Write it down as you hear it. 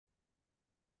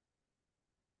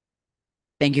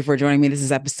Thank you for joining me. This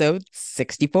is episode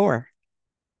 64.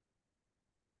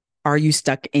 Are you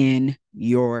stuck in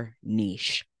your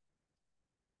niche?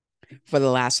 For the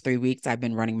last 3 weeks, I've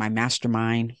been running my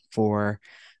mastermind for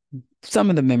some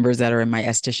of the members that are in my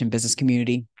esthetician business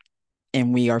community,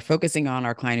 and we are focusing on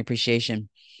our client appreciation.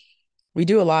 We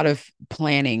do a lot of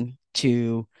planning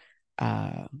to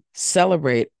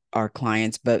celebrate our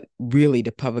clients, but really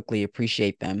to publicly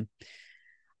appreciate them.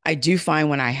 I do find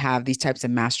when I have these types of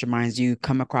masterminds, you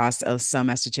come across some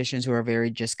estheticians who are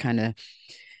very just kind of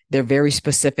they're very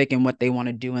specific in what they want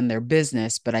to do in their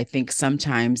business, but I think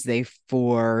sometimes they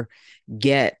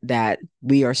forget that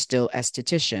we are still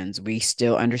estheticians. We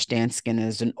still understand skin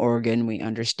as an organ. We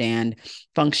understand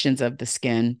functions of the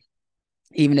skin.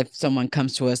 Even if someone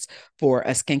comes to us for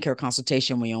a skincare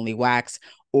consultation, we only wax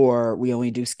or we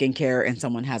only do skincare, and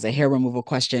someone has a hair removal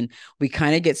question, we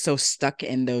kind of get so stuck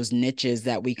in those niches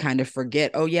that we kind of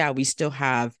forget, oh, yeah, we still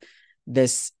have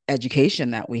this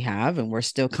education that we have, and we're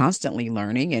still constantly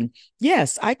learning. And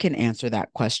yes, I can answer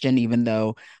that question, even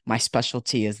though my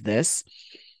specialty is this.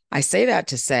 I say that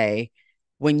to say,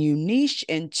 when you niche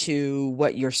into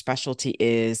what your specialty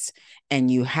is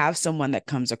and you have someone that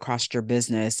comes across your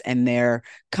business and they're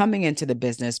coming into the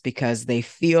business because they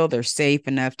feel they're safe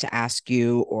enough to ask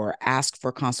you or ask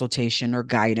for consultation or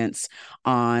guidance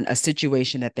on a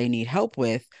situation that they need help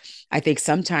with, I think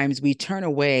sometimes we turn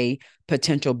away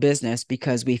potential business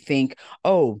because we think,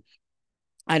 oh,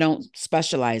 I don't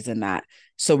specialize in that.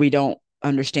 So we don't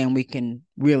understand we can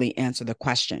really answer the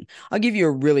question. I'll give you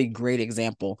a really great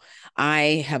example.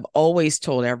 I have always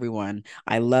told everyone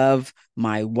I love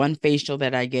my one facial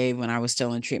that I gave when I was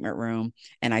still in treatment room,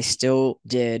 and I still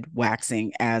did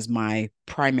waxing as my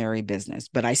primary business,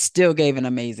 but I still gave an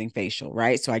amazing facial,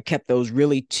 right? So I kept those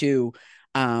really two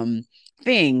um,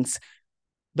 things.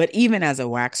 But even as a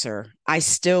waxer, I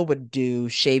still would do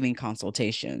shaving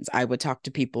consultations. I would talk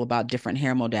to people about different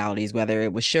hair modalities, whether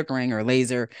it was sugaring or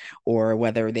laser, or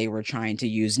whether they were trying to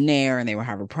use Nair and they were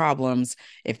having problems,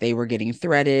 if they were getting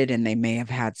threaded and they may have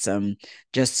had some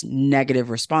just negative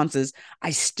responses. I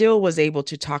still was able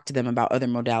to talk to them about other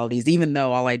modalities, even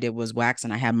though all I did was wax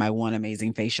and I had my one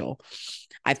amazing facial.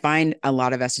 I find a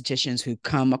lot of estheticians who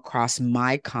come across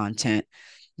my content,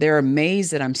 they're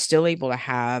amazed that I'm still able to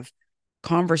have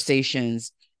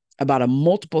conversations about a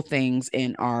multiple things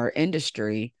in our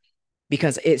industry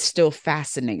because it still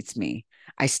fascinates me.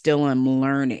 I still am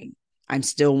learning. I'm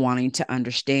still wanting to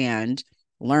understand,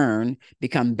 learn,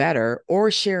 become better,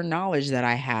 or share knowledge that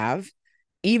I have,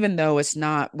 even though it's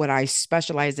not what I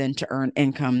specialize in to earn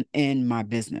income in my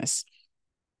business.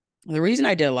 The reason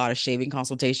I did a lot of shaving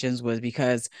consultations was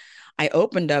because I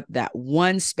opened up that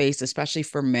one space, especially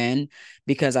for men,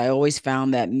 because I always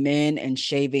found that men and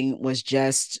shaving was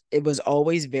just, it was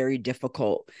always very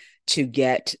difficult to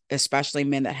get, especially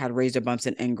men that had razor bumps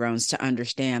and ingrowns, to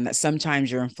understand that sometimes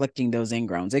you're inflicting those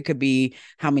ingrowns. It could be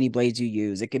how many blades you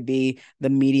use, it could be the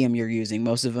medium you're using.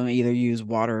 Most of them either use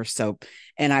water or soap.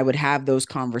 And I would have those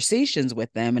conversations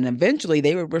with them, and eventually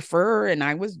they would refer, and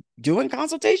I was doing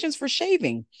consultations for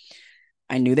shaving.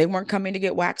 I knew they weren't coming to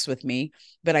get waxed with me,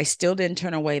 but I still didn't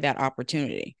turn away that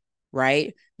opportunity,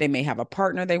 right? They may have a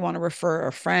partner they want to refer,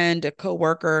 a friend, a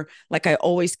coworker. Like I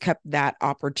always kept that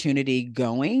opportunity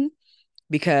going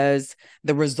because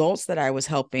the results that I was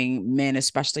helping men,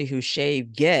 especially who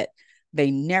shave, get, they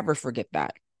never forget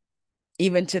that.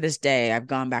 Even to this day, I've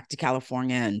gone back to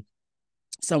California, and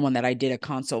someone that I did a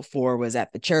consult for was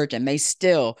at the church, and they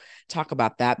still talk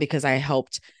about that because I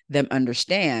helped them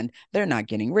understand they're not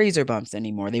getting razor bumps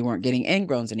anymore. They weren't getting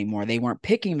ingrowns anymore. They weren't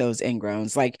picking those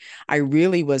ingrowns. Like I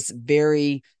really was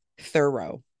very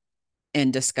thorough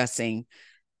in discussing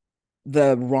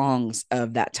the wrongs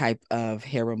of that type of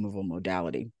hair removal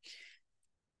modality.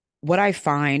 What I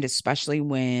find, especially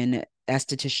when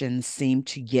estheticians seem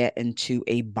to get into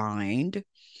a bind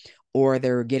or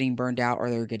they're getting burned out or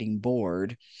they're getting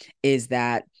bored, is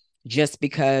that just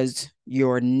because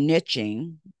you're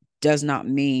niching does not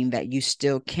mean that you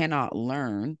still cannot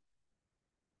learn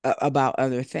about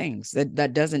other things.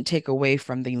 That doesn't take away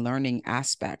from the learning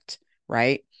aspect,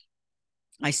 right?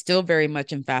 I still very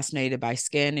much am fascinated by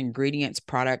skin, ingredients,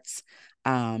 products,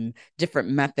 different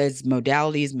methods,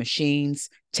 modalities, machines,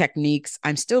 techniques.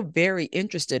 I'm still very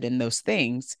interested in those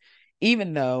things,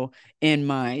 even though in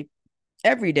my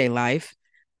everyday life,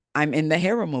 I'm in the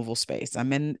hair removal space.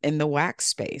 I'm in the wax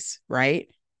space, right?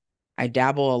 I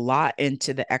dabble a lot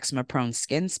into the eczema prone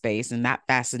skin space, and that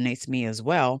fascinates me as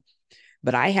well.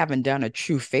 But I haven't done a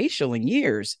true facial in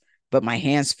years, but my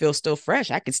hands feel still fresh.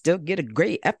 I can still get a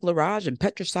great effleurage and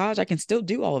petrissage. I can still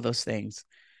do all of those things.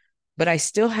 But I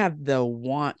still have the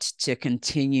want to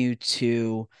continue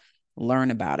to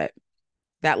learn about it.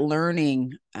 That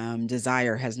learning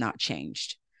desire has not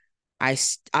changed. I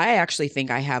actually think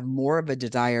I have more of a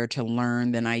desire to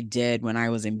learn than I did when I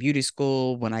was in beauty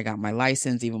school, when I got my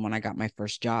license, even when I got my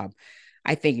first job.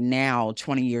 I think now,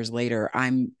 20 years later,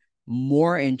 I'm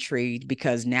more intrigued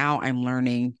because now I'm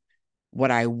learning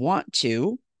what I want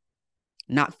to,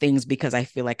 not things because I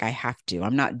feel like I have to.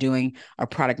 I'm not doing a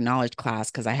product knowledge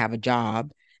class because I have a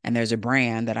job and there's a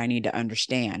brand that I need to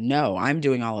understand. No, I'm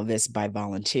doing all of this by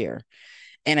volunteer.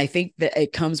 And I think that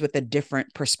it comes with a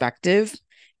different perspective.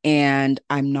 And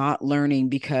I'm not learning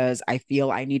because I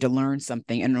feel I need to learn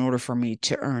something in order for me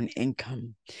to earn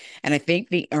income. And I think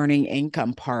the earning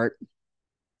income part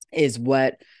is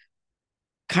what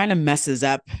kind of messes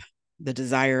up the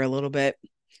desire a little bit.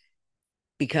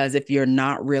 Because if you're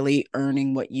not really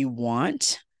earning what you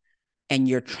want and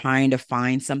you're trying to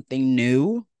find something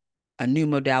new, a new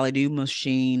modality, new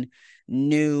machine,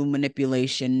 new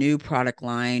manipulation, new product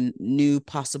line, new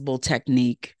possible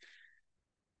technique,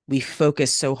 we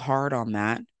focus so hard on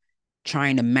that,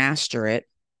 trying to master it.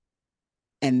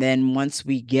 And then once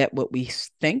we get what we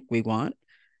think we want,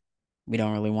 we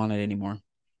don't really want it anymore,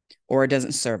 or it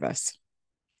doesn't serve us.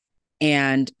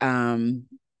 And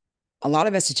a lot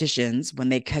of estheticians, when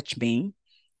they catch me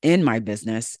in my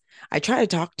business, I try to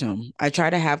talk to them. I try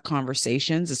to have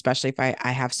conversations, especially if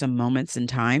I have some moments in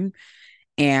time.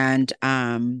 And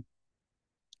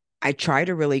I try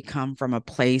to really come from a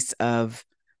place of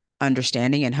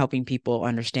understanding and helping people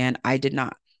understand I did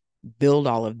not build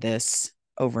all of this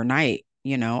overnight.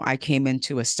 You know, I came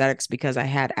into aesthetics because I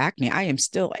had acne. I am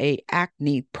still a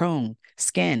acne prone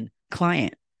skin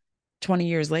client 20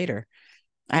 years later.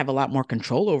 I have a lot more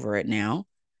control over it now.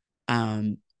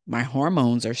 Um, my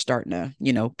hormones are starting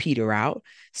to, peter out,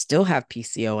 still have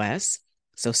PCOS.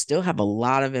 So still have a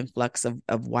lot of influx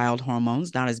of wild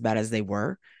hormones, not as bad as they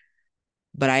were.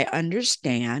 But I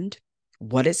understand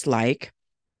what it's like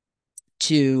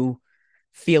to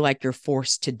feel like you're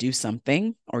forced to do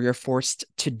something or you're forced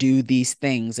to do these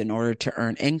things in order to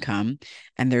earn income.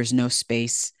 And there's no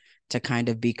space to kind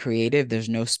of be creative. There's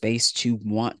no space to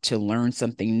want to learn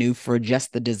something new for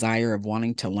just the desire of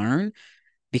wanting to learn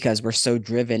because we're so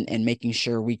driven in making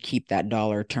sure we keep that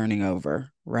dollar turning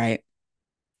over, right?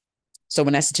 So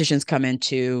when estheticians come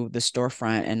into the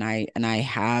storefront and I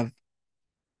have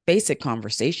basic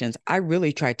conversations, I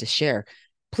really try to share.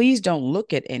 Please don't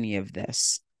look at any of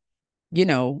this.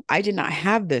 I did not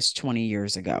have this 20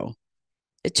 years ago.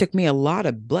 It took me a lot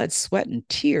of blood, sweat, and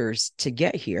tears to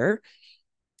get here.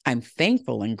 I'm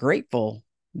thankful and grateful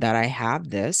that I have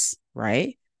this,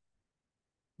 right?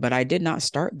 But I did not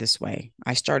start this way.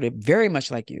 I started very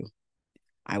much like you.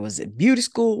 I was at beauty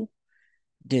school,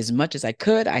 did as much as I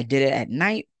could. I did it at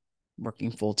night,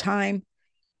 working full time.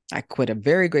 I quit a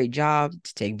very great job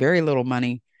to take very little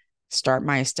money, start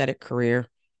my aesthetic career.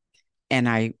 And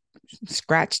I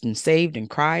scratched and saved and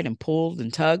cried and pulled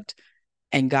and tugged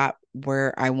and got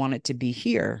where I wanted to be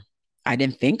here. I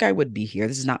didn't think I would be here.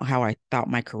 This is not how I thought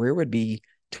my career would be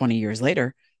 20 years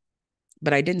later,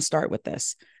 but I didn't start with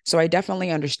this. So I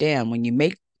definitely understand when you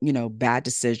make, bad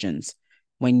decisions,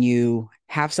 when you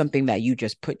have something that you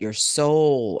just put your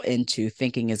soul into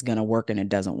thinking is going to work and it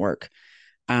doesn't work.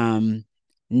 Um,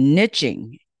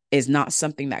 Niching is not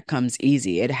something that comes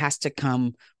easy. It has to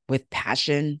come with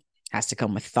passion, has to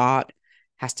come with thought,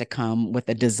 has to come with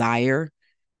a desire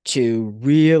to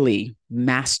really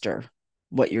master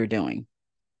what you're doing.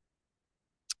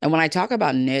 And when I talk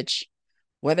about niche,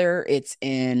 whether it's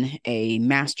in a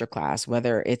masterclass,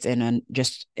 whether it's in a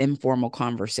just informal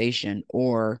conversation,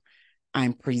 or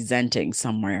I'm presenting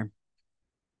somewhere,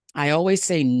 I always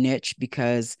say niche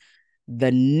because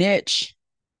the niche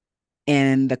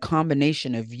and the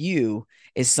combination of you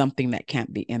is something that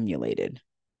can't be emulated.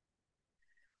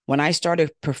 When I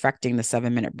started perfecting the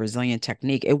 7-minute Brazilian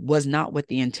technique, it was not with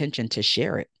the intention to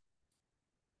share it.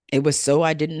 It was so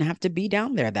I didn't have to be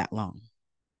down there that long.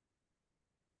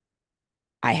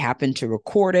 I happened to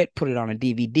record it, put it on a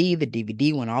DVD. The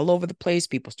DVD went all over the place.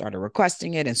 People started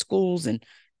requesting it in schools. And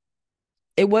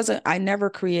I never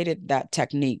created that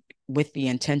technique with the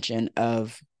intention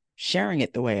of sharing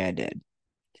it the way I did.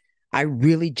 I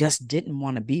really just didn't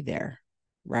want to be there,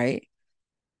 right?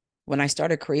 When I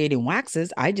started creating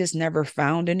waxes, I just never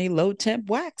found any low temp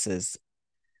waxes.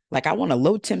 Like I want a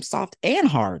low temp, soft, and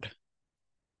hard.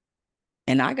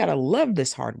 And I got to love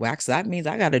this hard wax. That means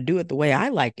I got to do it the way I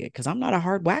like it because I'm not a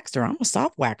hard waxer. I'm a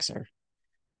soft waxer.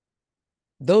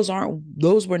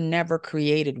 Those were never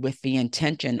created with the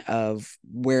intention of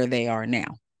where they are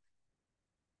now.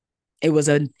 It was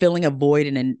a filling a void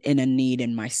in a need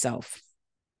in myself.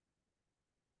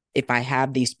 If I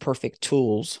have these perfect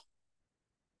tools,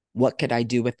 What could I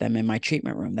do with them in my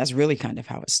treatment room? That's really kind of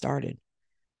how it started.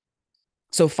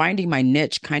 So finding my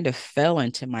niche kind of fell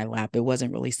into my lap. It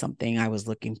wasn't really something I was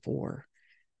looking for.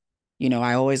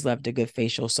 I always loved a good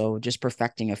facial. So just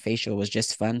perfecting a facial was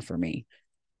just fun for me.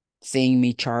 Seeing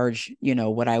me charge,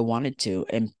 what I wanted to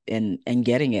and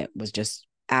getting it was just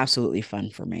absolutely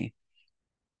fun for me.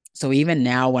 So even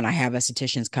now when I have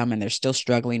estheticians come and they're still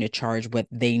struggling to charge what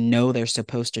they know they're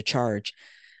supposed to charge,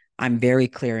 I'm very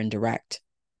clear and direct.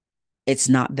 It's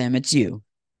not them, it's you.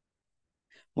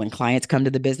 When clients come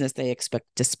to the business, they expect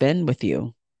to spend with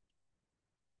you.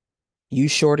 You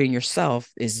shorting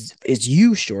yourself is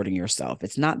you shorting yourself.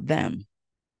 It's not them.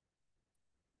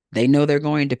 They know they're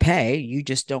going to pay. You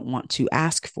just don't want to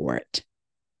ask for it.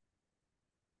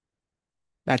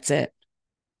 That's it.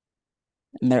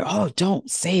 And they're, oh, don't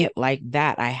say it like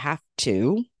that. I have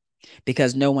to,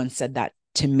 because no one said that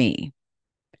to me.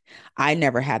 I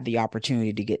never had the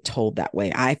opportunity to get told that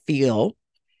way. I feel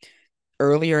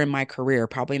earlier in my career,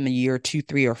 probably in the year 2,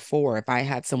 3, or 4, if I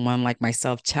had someone like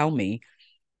myself tell me,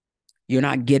 you're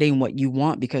not getting what you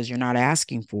want because you're not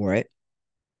asking for it,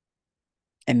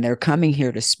 and they're coming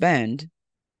here to spend,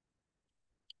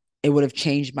 it would have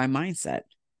changed my mindset.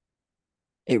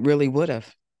 It really would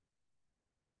have.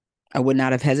 I would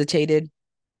not have hesitated.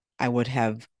 I would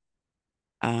have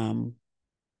um,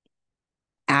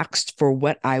 asked for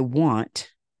what I want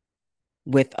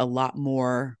with a lot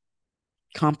more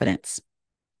confidence.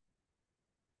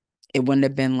 It wouldn't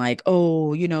have been like,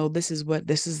 oh, this is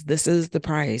the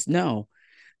price. No,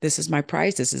 this is my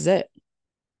price. This is it.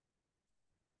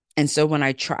 And so when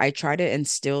I try to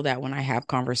instill that when I have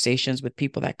conversations with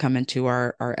people that come into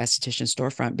our esthetician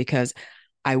storefront, because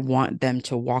I want them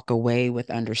to walk away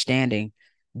with understanding.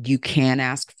 You can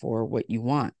ask for what you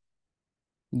want.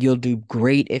 You'll do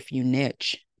great if you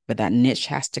niche, but that niche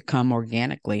has to come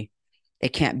organically.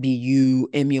 It can't be you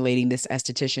emulating this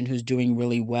esthetician who's doing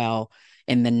really well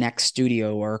in the next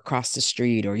studio or across the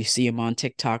street, or you see him on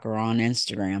TikTok or on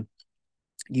Instagram.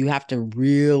 You have to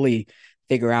really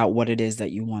figure out what it is that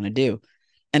you want to do.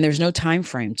 And there's no time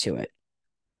frame to it.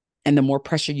 And the more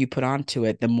pressure you put onto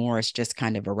it, the more it's just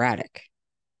kind of erratic.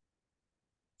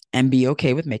 And be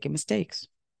okay with making mistakes.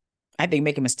 I think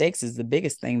making mistakes is the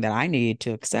biggest thing that I need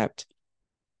to accept.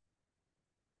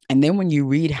 And then when you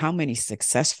read how many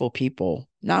successful people,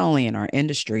 not only in our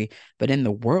industry, but in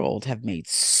the world, have made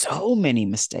so many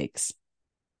mistakes,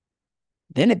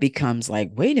 then it becomes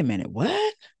like, wait a minute,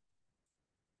 what?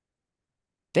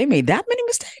 They made that many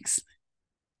mistakes?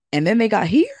 And then they got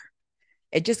here?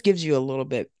 It just gives you a little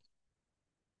bit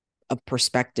of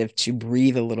perspective to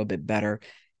breathe a little bit better,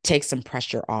 take some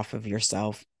pressure off of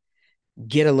yourself,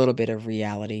 get a little bit of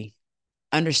reality,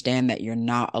 understand that you're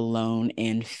not alone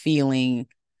in feeling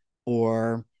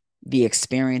or the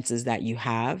experiences that you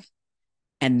have.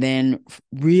 And then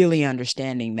really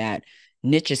understanding that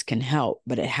niches can help,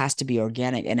 but it has to be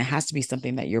organic and it has to be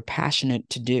something that you're passionate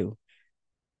to do.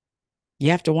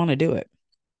 You have to want to do it.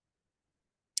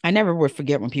 I never would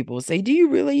forget when people would say, you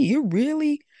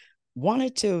really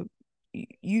wanted to,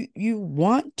 you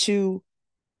want to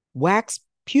wax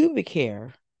pubic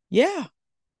hair? Yeah,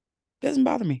 doesn't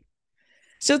bother me.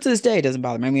 Still to this day, it doesn't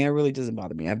bother me. I mean, it really doesn't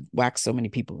bother me. I've waxed so many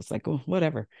people. It's like, oh,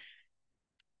 whatever.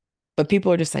 But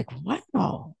people are just like,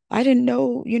 wow, I didn't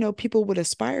know, people would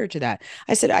aspire to that.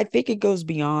 I said, I think it goes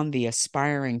beyond the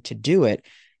aspiring to do it.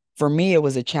 For me, it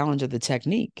was a challenge of the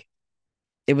technique.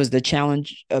 It was the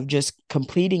challenge of just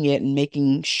completing it and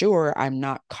making sure I'm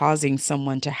not causing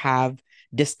someone to have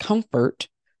discomfort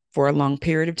for a long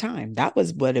period of time. That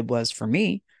was what it was for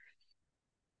me.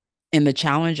 And the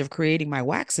challenge of creating my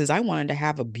waxes, I wanted to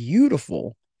have a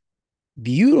beautiful,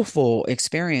 beautiful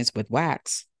experience with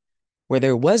wax where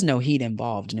there was no heat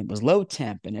involved and it was low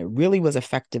temp and it really was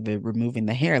effective at removing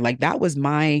the hair. Like that was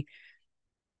really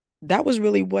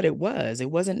what it was. It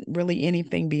wasn't really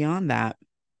anything beyond that.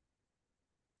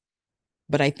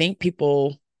 But I think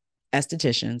people,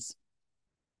 estheticians,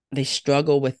 they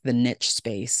struggle with the niche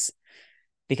space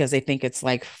because they think it's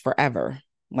like forever.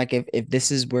 Like if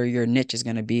this is where your niche is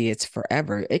going to be, it's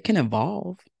forever. It can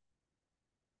evolve.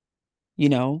 You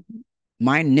know,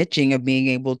 my niching of being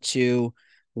able to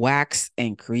wax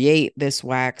and create this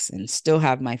wax and still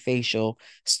have my facial,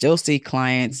 still see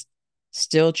clients,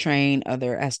 still train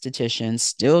other estheticians,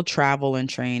 still travel and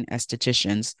train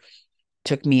estheticians,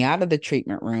 took me out of the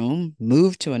treatment room,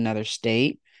 moved to another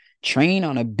state, train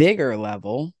on a bigger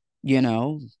level,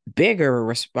 bigger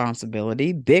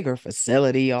responsibility, bigger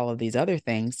facility, all of these other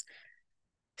things.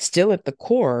 Still at the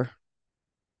core,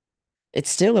 it's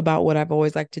still about what I've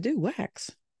always liked to do, wax.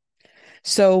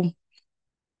 So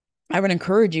I would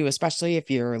encourage you, especially if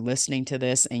you're listening to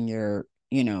this and you're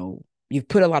you've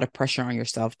put a lot of pressure on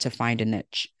yourself to find a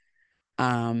niche.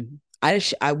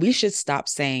 We should stop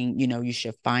saying, you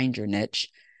should find your niche.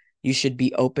 You should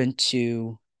be open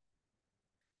to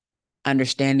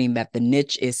understanding that the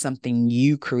niche is something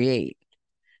you create.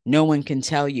 No one can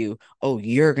tell you, oh,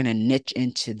 you're going to niche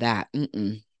into that.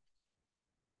 Mm-mm.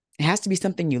 It has to be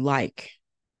something you like.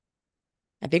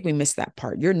 I think we missed that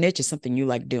part. Your niche is something you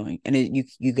like doing, and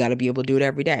you got to be able to do it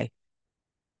every day.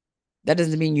 That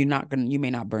doesn't mean you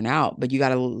may not burn out, but you got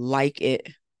to like it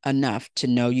enough to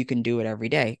know you can do it every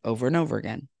day over and over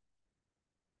again.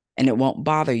 And it won't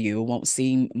bother you. It won't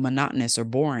seem monotonous or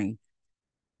boring.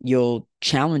 You'll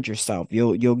challenge yourself.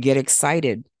 You'll get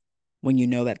excited when you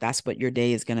know that that's what your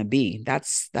day is going to be.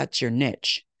 That's your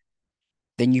niche.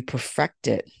 Then you perfect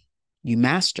it. You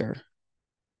master.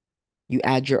 You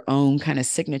add your own kind of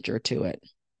signature to it.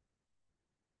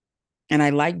 And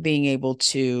I like being able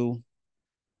to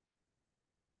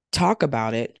talk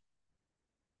about it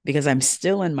because I'm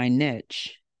still in my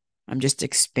niche. I'm just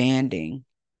expanding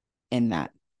in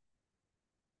that.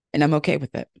 And I'm okay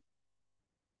with it.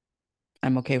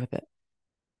 I'm okay with it.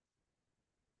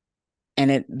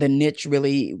 And the niche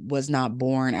really was not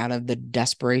born out of the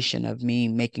desperation of me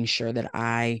making sure that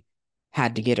I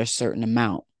had to get a certain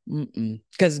amount.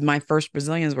 Because my first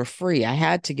Brazilians were free. I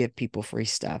had to give people free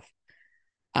stuff.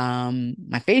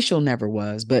 My facial never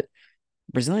was, but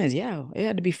Brazilians, yeah, it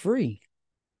had to be free.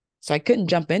 So I couldn't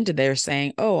jump into there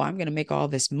saying, "Oh, I'm going to make all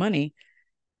this money."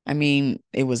 I mean,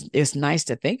 it's nice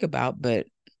to think about, but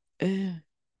you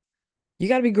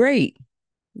got to be great.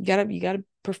 You got to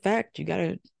perfect. You got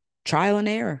to trial and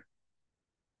error.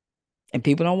 And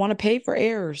people don't want to pay for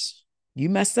errors. You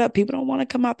mess up, people don't want to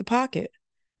come out the pocket.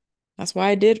 That's why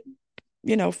I did,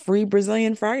 free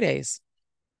Brazilian Fridays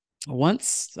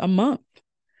once a month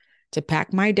to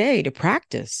pack my day to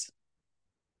practice.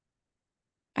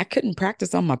 I couldn't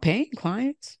practice on my paying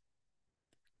clients.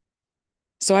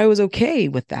 So I was okay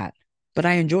with that, but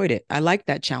I enjoyed it. I liked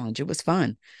that challenge. It was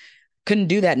fun. Couldn't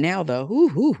do that now though.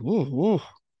 Ooh.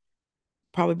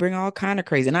 Probably bring all kind of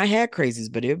crazy. And I had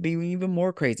crazies, but it would be even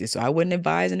more crazy. So I wouldn't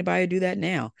advise anybody to do that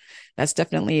now. That's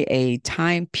definitely a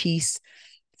timepiece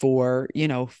for,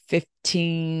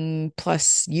 15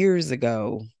 plus years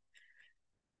ago.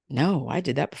 No, I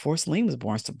did that before Celine was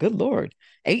born. So good Lord,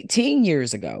 18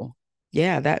 years ago.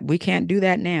 Yeah, that we can't do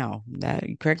that now. That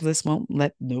Craigslist won't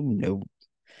let no.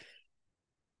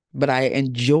 But I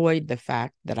enjoyed the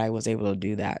fact that I was able to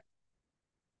do that.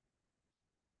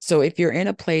 So if you're in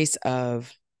a place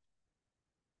of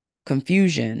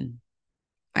confusion,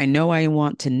 I know I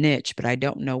want to niche, but I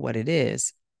don't know what it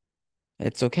is.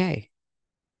 It's okay.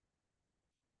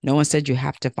 No one said you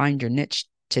have to find your niche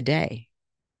today.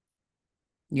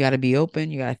 You got to be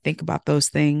open. You got to think about those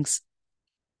things.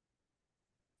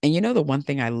 And the one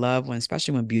thing I love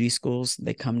especially when beauty schools,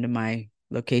 they come to my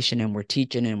location and we're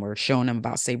teaching and we're showing them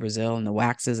about Say Brazil and the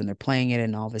waxes and they're playing it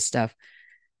and all this stuff.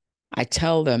 I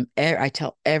tell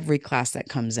every class that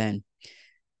comes in,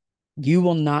 you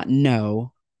will not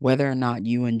know whether or not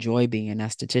you enjoy being an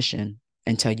esthetician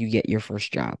until you get your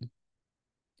first job.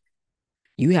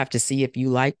 You have to see if you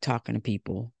like talking to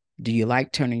people. Do you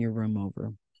like turning your room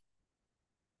over?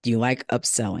 Do you like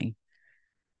upselling?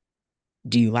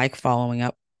 Do you like following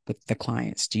up with the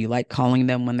clients? Do you like calling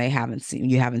them when you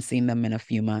haven't seen them in a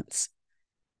few months?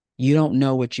 You don't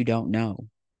know what you don't know.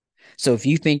 So if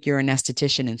you think you're an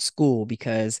esthetician in school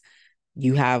because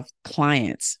you have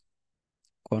clients,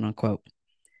 quote unquote,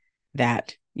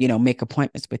 that, make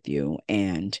appointments with you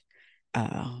and,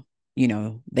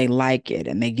 they like it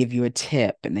and they give you a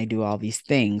tip and they do all these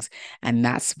things. And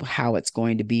that's how it's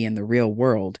going to be in the real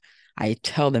world. I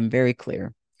tell them very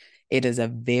clear. It is a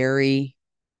very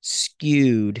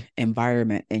skewed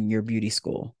environment in your beauty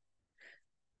school.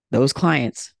 Those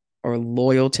clients are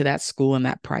loyal to that school and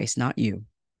that price, not you.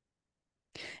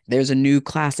 There's a new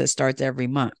class that starts every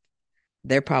month.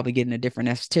 They're probably getting a different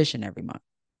esthetician every month.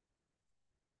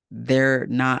 They're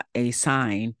not a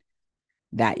sign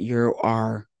that you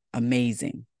are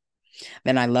amazing.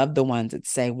 Then I love the ones that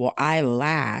say, well, I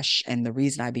lash. And the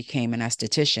reason I became an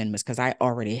esthetician was because I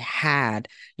already had,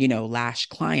 lash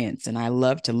clients. And I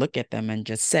love to look at them and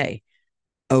just say,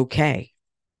 okay.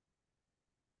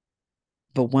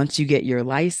 But once you get your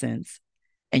license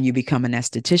and you become an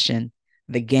esthetician,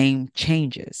 the game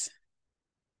changes.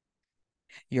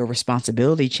 Your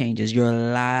responsibility changes, your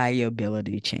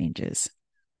liability changes.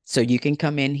 So you can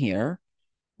come in here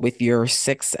with your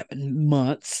 6-7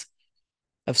 months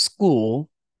of school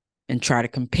and try to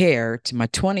compare to my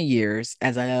 20 years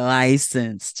as a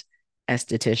licensed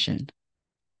esthetician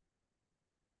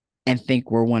and think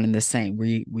we're one and the same.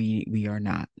 We are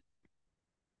not.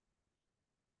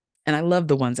 And I love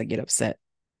the ones that get upset.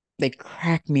 They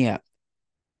crack me up.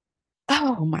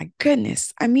 Oh my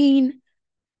goodness. I mean,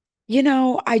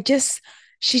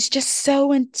 she's just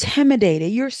so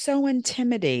intimidated. You're so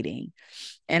intimidating.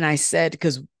 And I said,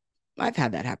 because I've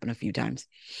had that happen a few times.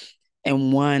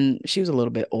 And one, she was a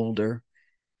little bit older.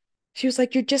 She was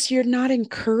like, you're not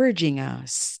encouraging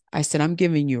us. I said, I'm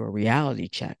giving you a reality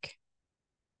check.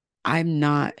 I'm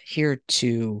not here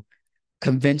to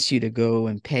convince you to go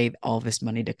and pay all this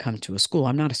money to come to a school.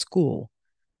 I'm not a school.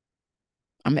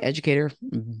 I'm an educator,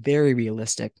 very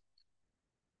realistic.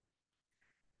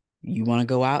 You want to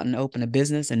go out and open a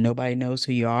business and nobody knows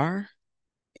who you are,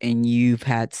 and you've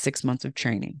had 6 months of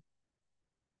training.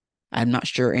 I'm not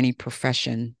sure any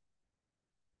profession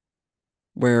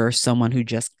where someone who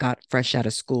just got fresh out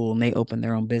of school and they open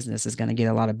their own business is going to get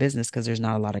a lot of business because there's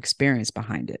not a lot of experience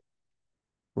behind it,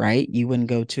 right? You wouldn't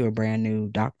go to a brand new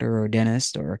doctor or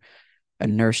dentist or a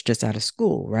nurse just out of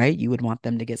school, right? You would want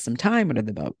them to get some time under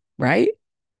the belt, right?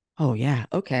 Oh, yeah.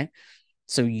 Okay.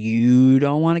 So you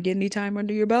don't want to get any time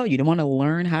under your belt? You don't want to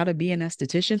learn how to be an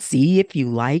esthetician? See if you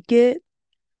like it?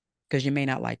 Because you may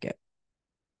not like it.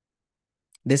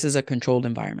 This is a controlled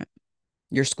environment.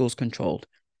 Your school's controlled.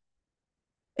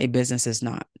 A business is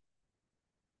not.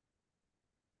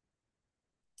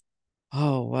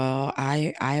 Oh, well,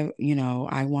 I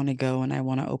want to go and I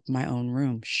want to open my own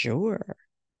room. Sure.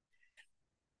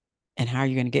 And how are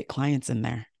you going to get clients in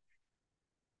there?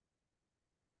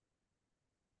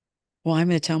 Well, I'm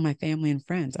going to tell my family and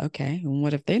friends. Okay. And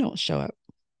what if they don't show up?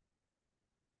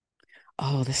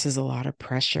 Oh, this is a lot of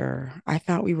pressure. I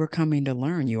thought we were coming to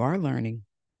learn. You are learning.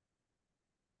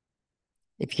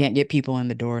 If you can't get people in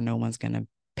the door, no one's going to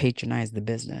patronize the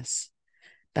business.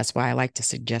 That's why I like to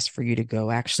suggest for you to go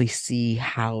actually see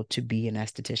how to be an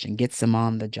esthetician, get some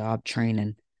on the job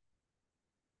training.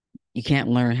 You can't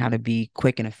learn how to be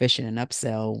quick and efficient and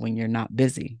upsell when you're not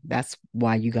busy. That's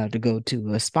why you got to go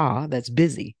to a spa that's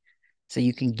busy so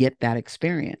you can get that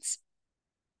experience.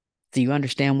 So you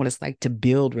understand what it's like to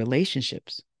build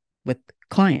relationships with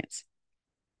clients.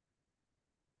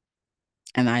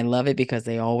 And I love it because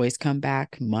they always come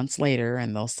back months later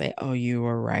and they'll say, "Oh, you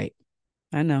were right."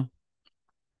 I know.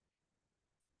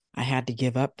 I had to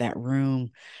give up that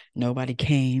room. Nobody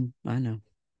came. I know.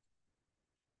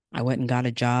 I went and got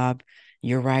a job.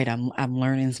 You're right. I'm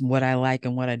learning what I like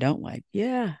and what I don't like.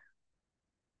 Yeah.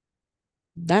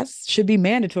 That should be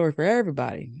mandatory for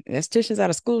everybody. Estheticians out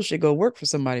of school should go work for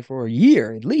somebody for a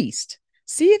year at least.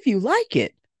 See if you like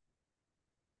it.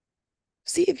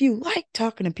 See if you like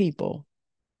talking to people.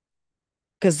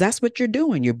 Because that's what you're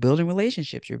doing. You're building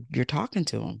relationships. You're talking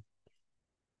to them.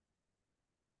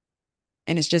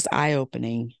 And it's just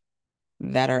eye-opening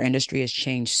that our industry has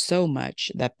changed so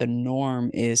much that the norm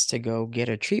is to go get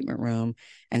a treatment room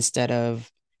instead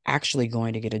of actually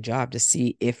going to get a job to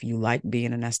see if you like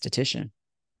being an esthetician.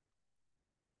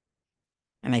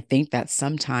 And I think that's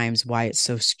sometimes why it's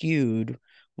so skewed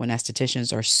when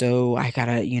estheticians are so, I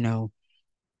gotta,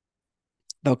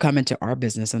 they'll come into our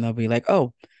business and they'll be like,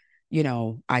 oh,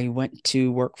 I went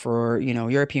to work for,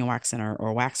 European Wax Center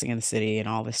or Waxing in the City and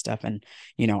all this stuff. And,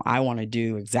 I want to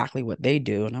do exactly what they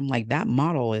do. And I'm like, that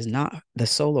model is not the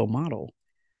solo model.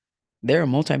 They're a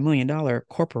multi-million dollar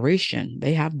corporation.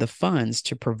 They have the funds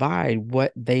to provide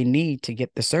what they need to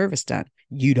get the service done.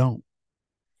 You don't.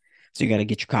 So you got to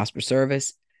get your cost per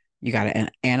service. You got to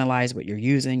analyze what you're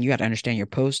using. You got to understand your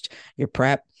post, your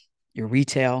prep, your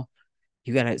retail.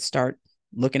 You got to start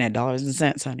looking at dollars and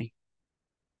cents, honey.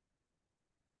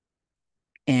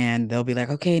 And they'll be like,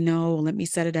 okay, no, let me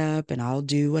set it up and I'll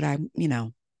do what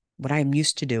I'm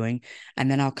used to doing.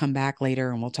 And then I'll come back later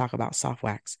and we'll talk about soft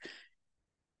wax.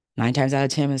 9 times out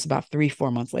of 10, it's about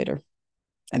 3-4 months later.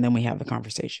 And then we have the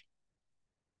conversation.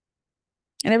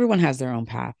 And everyone has their own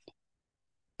path.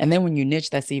 And then when you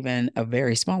niche, that's even a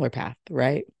very smaller path,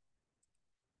 right?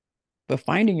 But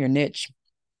finding your niche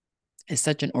is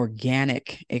such an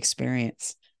organic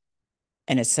experience.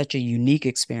 And it's such a unique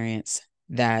experience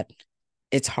that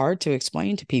it's hard to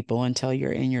explain to people until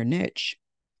you're in your niche.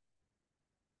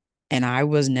 And I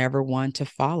was never one to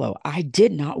follow. I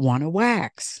did not want to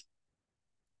wax.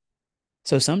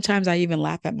 So sometimes I even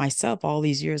laugh at myself all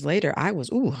these years later. I was,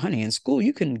 ooh, honey, in school,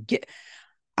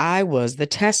 I was the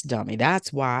test dummy.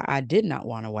 That's why I did not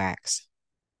want to wax.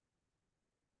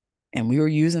 And we were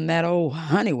using that old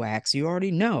honey wax, you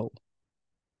already know.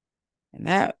 And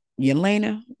that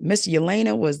Miss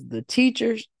Yelena was the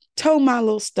teacher, tore my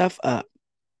little stuff up,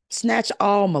 snatched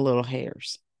all my little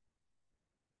hairs,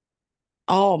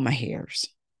 all my hairs.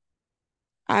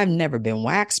 I've never been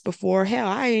waxed before. Hell,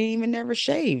 I ain't even never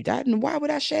shaved. Why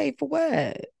would I shave for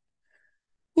what?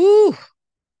 Woo,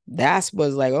 That's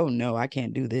was like, oh no, I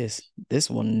can't do this. This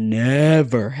will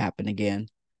never happen again.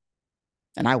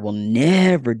 And I will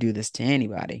never do this to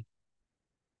anybody.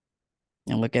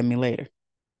 And look at me later,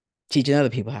 teaching other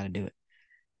people how to do it.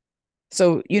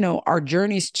 So, our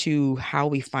journeys to how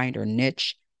we find our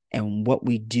niche and what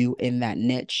we do in that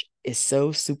niche is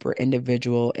so super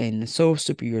individual and so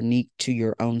super unique to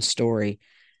your own story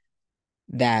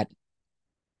that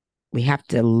we have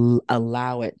to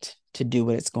allow it to do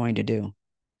what it's going to do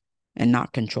and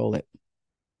not control it.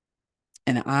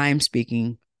 And I'm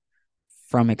speaking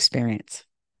from experience.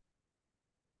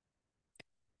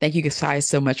 Thank you guys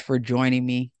so much for joining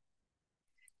me.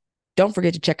 Don't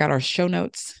forget to check out our show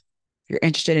notes. If you're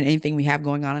interested in anything we have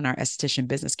going on in our esthetician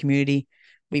business community,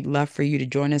 we'd love for you to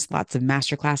join us. Lots of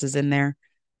master classes in there,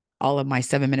 all of my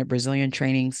 7-minute Brazilian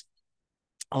trainings,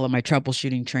 all of my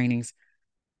troubleshooting trainings,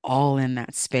 all in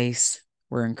that space.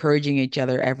 We're encouraging each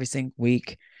other every single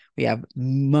week. We have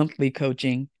monthly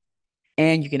coaching,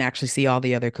 and you can actually see all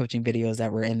the other coaching videos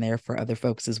that were in there for other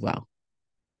folks as well.